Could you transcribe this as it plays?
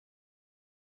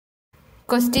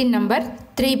Question number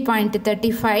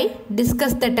 3.35.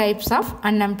 Discuss the types of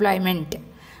unemployment.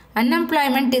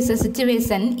 Unemployment is a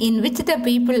situation in which the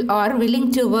people are willing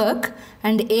to work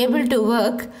and able to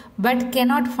work but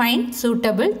cannot find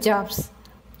suitable jobs.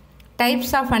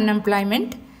 Types of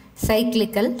unemployment: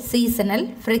 cyclical, seasonal,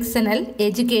 frictional,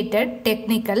 educated,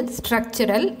 technical,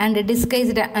 structural and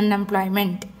disguised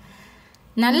unemployment.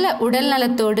 நல்ல உடல்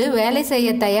நலத்தோடு வேலை செய்ய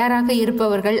தயாராக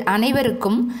இருப்பவர்கள்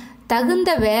அனைவருக்கும்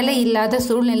தகுந்த வேலை இல்லாத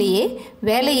சூழ்நிலையே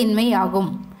வேலையின்மை ஆகும்.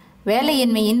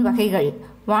 வேலையின்மையின் வகைகள்: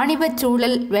 வாணிபச்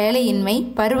சூழல் வேலையின்மை,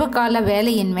 பருவகால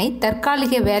வேலையின்மை,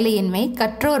 தற்காலிக வேலையின்மை,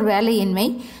 கற்றோர் வேலையின்மை,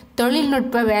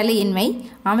 தொழில்நுட்ப வேலையின்மை,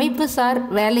 அமைப்புசார்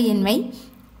வேலையின்மை,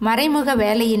 மறைமுக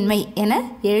வேலையின்மை என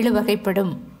 7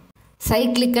 வகைப்படும்.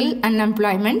 Cyclical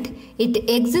unemployment. It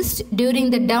exists during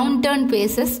the downturn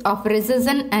phases of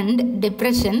recession and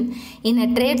depression in a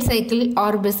trade cycle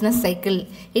or business cycle.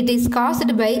 It is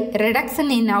caused by reduction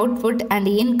in output and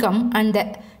income and the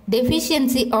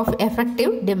deficiency of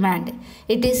effective demand.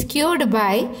 It is cured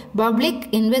by public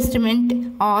investment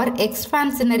or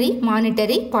expansionary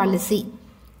monetary policy.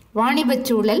 வாணிபச்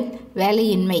சூழல்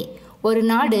வேலையின்மை. ஒரு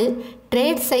நாடு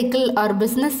trade cycle R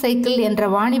business cycle என்ற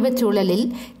வாணிபச் சூழலில்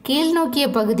கீழ்நோக்கிய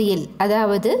பகுதியில்,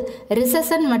 அதாவது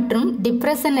recession மற்றும்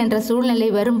depression என்ற சூழ்நிலை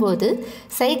வரும்போது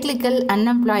சைக்கிளிக்கல்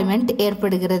அன்எம்ப்ளாய்மெண்ட்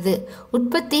ஏற்படுகிறது.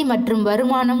 உற்பத்தி மற்றும்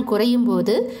வருமானம் குறையும்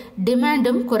போது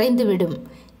டிமாண்டும் குறைந்துவிடும்.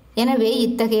 எனவே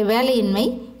இத்தகைய வேலையின்மை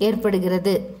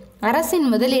ஏற்படுகிறது. அரசின்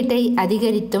முதலீட்டை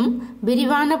அதிகரித்தும்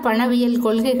விரிவான பணவியல்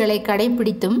கொள்கைகளை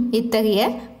கடைபிடித்தும்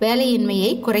இத்தகைய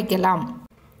வேலையின்மையை குறைக்கலாம்.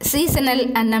 Seasonal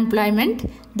unemployment.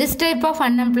 This type of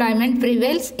unemployment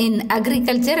prevails in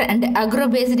agriculture and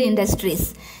agro-based industries.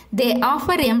 They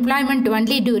offer employment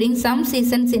only during some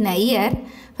seasons in a year,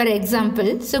 for example,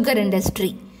 sugar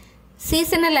industry.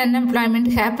 Seasonal unemployment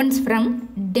happens from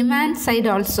demand side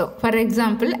also, for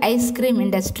example, ice cream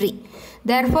industry.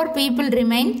 Therefore, people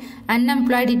remain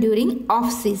unemployed during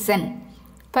off-season.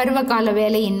 பருவகால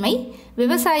வேலையின்மை.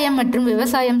 விவசாயம் மற்றும்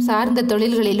விவசாயம் சார்ந்த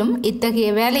தொழில்களிலும் இத்தகைய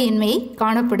வேலையின்மை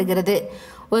காணப்படுகிறது.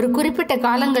 ஒரு குறிப்பிட்ட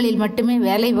காலங்களில் மட்டுமே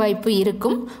வேலை வாய்ப்பு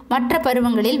இருக்கும், மற்ற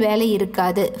பருவங்களில் வேலை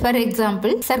இருக்காது. ஃபார்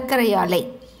எக்ஸாம்பிள், சர்க்கரை ஆலை.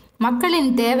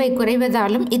 மக்களின் தேவை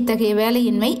குறைவதாலும் இத்தகைய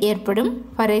வேலையின்மை ஏற்படும்.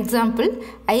 ஃபார் எக்ஸாம்பிள்,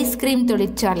 ஐஸ்கிரீம்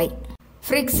தொழிற்சாலை.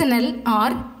 Frictional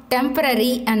R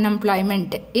temporary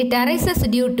unemployment. It arises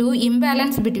due to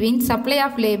imbalance between supply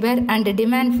of labor and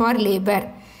demand for labor.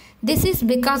 This is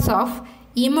because of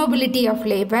immobility of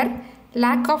labor,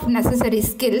 lack of necessary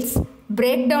skills,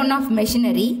 breakdown of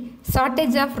machinery,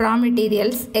 shortage of raw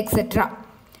materials, etc.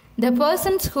 The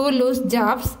persons who lose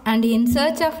jobs and in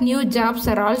search of new jobs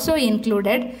are also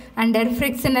included under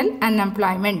frictional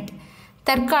unemployment.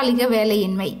 தற்காலிக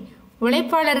வேலையின்மை.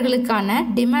 உழைப்பாளர்களுக்கான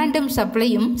டிமாண்டும்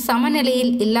சப்ளையும்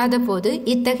சமநிலையில் இல்லாத போது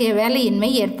இத்தகைய வேலையின்மை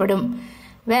ஏற்படும்.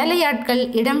 வேலையாட்கள்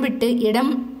இடம் விட்டு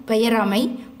இடம் பெயராமை,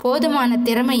 போதுமான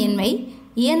திறமையின்மை,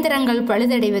 இயந்திரங்கள்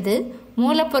பழுதடைவது,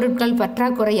 மூலப்பொருட்கள்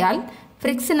பற்றாக்குறையால்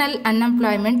ஃப்ரிக்ஷனல்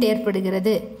அன்எம்ப்ளாய்மெண்ட்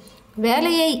ஏற்படுகிறது.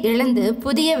 வேலையை இழந்து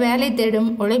புதிய வேலை தேடும்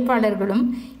உழைப்பாளர்களும்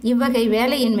இவ்வகை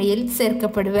வேலையின்மையில்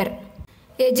சேர்க்கப்படுவர்.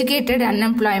 Educated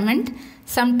unemployment.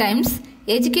 Sometimes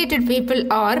educated people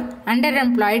are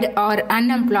underemployed or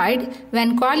unemployed when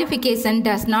qualification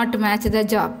does not match the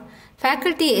job.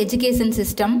 Faculty education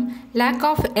system, lack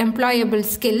of employable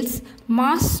skills,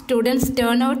 mass students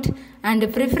turnout and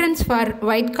preference for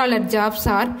white collar jobs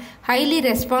are highly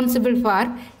responsible for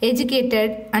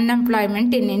educated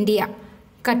unemployment in India.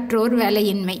 கற்றோர்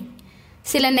வேலையின்மை.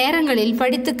 சில நேரங்களில்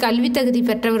படித்து கல்வி தகுதி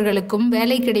பெற்றவர்களுக்கும்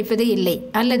வேலை கிடைப்பது இல்லை,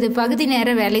 அல்லது பகுதி நேர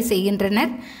வேலை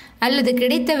செய்கின்றனர் அல்லது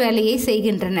கிடைத்த வேலையை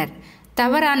செய்கின்றனர்.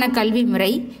 தவறான கல்வி முறை,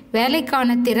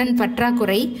 வேலைக்கான திறன்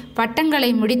பற்றாக்குறை, பட்டங்களை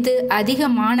முடித்து அதிக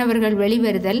மாணவர்கள்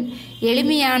வெளிவருதல்,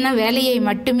 எளிமையான வேலையை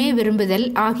மட்டுமே விரும்புதல்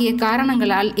ஆகிய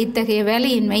காரணங்களால் இத்தகைய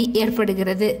வேலையின்மை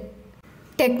ஏற்படுகிறது.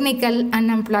 Technical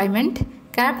unemployment.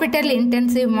 Capital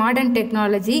intensive modern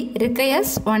technology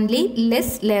requires only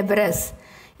less laborers.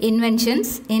 Inventions,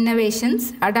 innovations,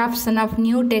 adoption of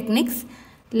new techniques,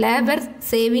 labor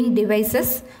saving devices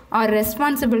are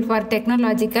responsible for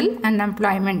technological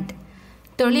unemployment.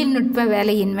 தொழில்நுட்ப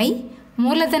வேலையின்மை.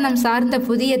 மூலதனம் சார்ந்த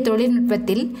புதிய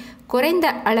தொழில்நுட்பத்தில் குறைந்த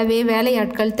அளவே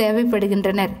வேலையாட்கள்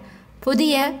தேவைப்படுகின்றனர்.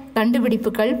 புதிய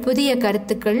கண்டுபிடிப்புகள், புதிய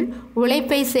கருத்துக்கள்,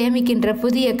 உழைப்பை சேமிக்கின்ற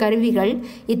புதிய கருவிகள்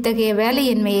இத்தகைய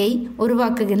வேலையின்மையை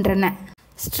உருவாக்குகின்றன.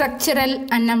 Structural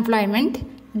unemployment.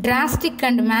 Drastic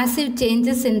and massive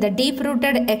changes in the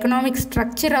deep-rooted economic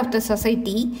structure of the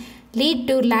society lead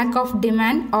to lack of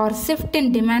demand or shift in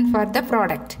demand for the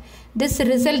product. This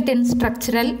results in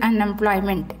structural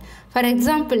unemployment. For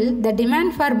example, the demand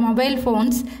for mobile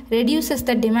phones reduces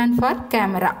the demand for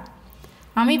camera.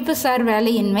 அமைப்புசார்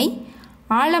வேலையின்மை.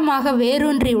 ஆழமாக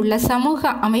வேரூன்றியுள்ள சமூக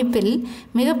அமைப்பில்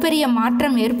மிகப்பெரிய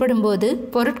மாற்றம் ஏற்படும்போது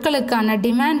பொருட்களுக்கான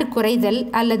demand குறைதல்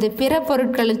அல்லது பிற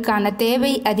பொருட்களுக்கான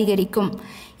தேவை அதிகரிக்கும்.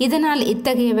 இதனால்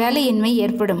இத்தகைய வேலையின்மை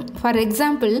ஏற்படும். ஃபார்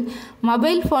எக்ஸாம்பிள்,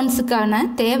 மொபைல் ஃபோன்ஸுக்கான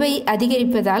தேவை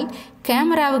அதிகரிப்பதால்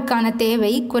கேமராவுக்கான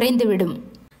தேவை குறைந்துவிடும்.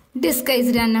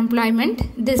 Disguised unemployment.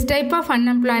 This type of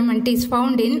unemployment is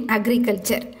found in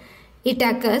agriculture. It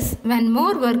occurs when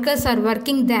more workers are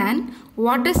working than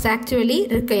what is actually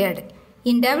required.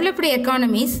 In developed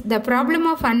economies, the problem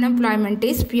of unemployment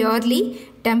is purely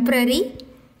temporary,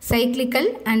 cyclical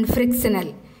and frictional.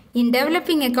 In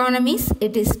developing economies,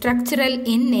 it is structural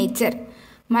in nature.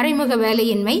 மறைமுக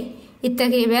வேலையின்மை.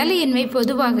 இத்தகைய வேலையின்மை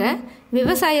பொதுவாக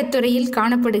விவசாயத்துறையில்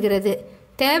காணப்படுகிறது.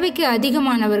 தேவைக்கு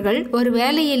அதிகமானவர்கள் ஒரு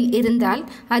வேலையில் இருந்தால்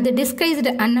அது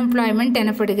டிஸ்கைஸ்டு அன்எம்ப்ளாய்மெண்ட்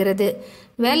எனப்படுகிறது.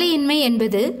 வேலையின்மை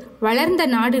என்பது வளர்ந்த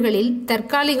நாடுகளில்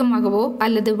தற்காலிகமாகவோ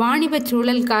அல்லது வாணிப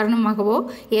சூழல் காரணமாகவோ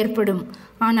ஏற்படும்.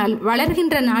 ஆனால்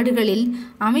வளர்கின்ற நாடுகளில்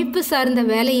அமைப்பு சார்ந்த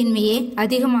வேலையின்மையே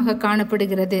அதிகமாக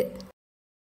காணப்படுகிறது.